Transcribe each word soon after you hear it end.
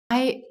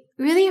I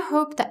really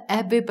hope that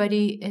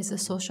everybody is a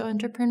social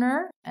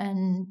entrepreneur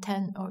in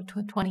 10 or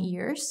 20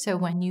 years. So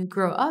when you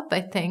grow up,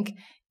 I think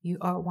you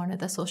are one of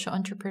the social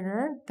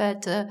entrepreneur.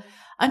 But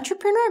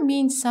entrepreneur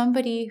means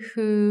somebody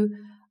who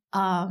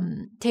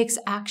takes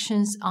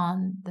actions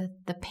on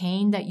the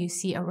pain that you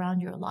see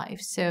around your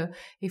life. So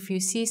if you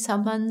see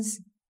someone's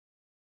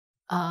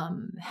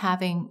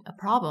having a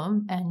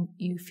problem and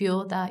you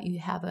feel that you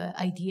have an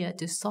idea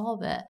to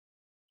solve it,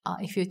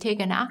 if you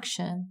take an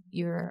action,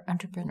 you're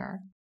entrepreneur.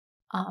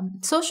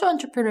 Social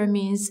entrepreneur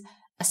means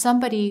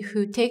somebody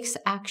who takes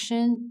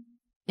action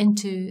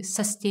into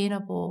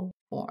sustainable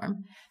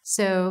form.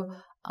 So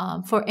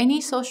for any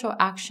social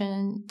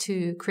action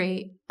to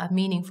create a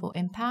meaningful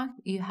impact,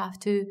 you have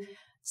to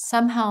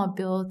somehow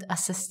build a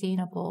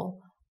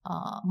sustainable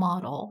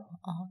model.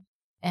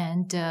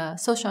 And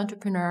social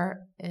entrepreneur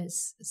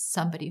is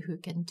somebody who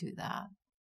can do that.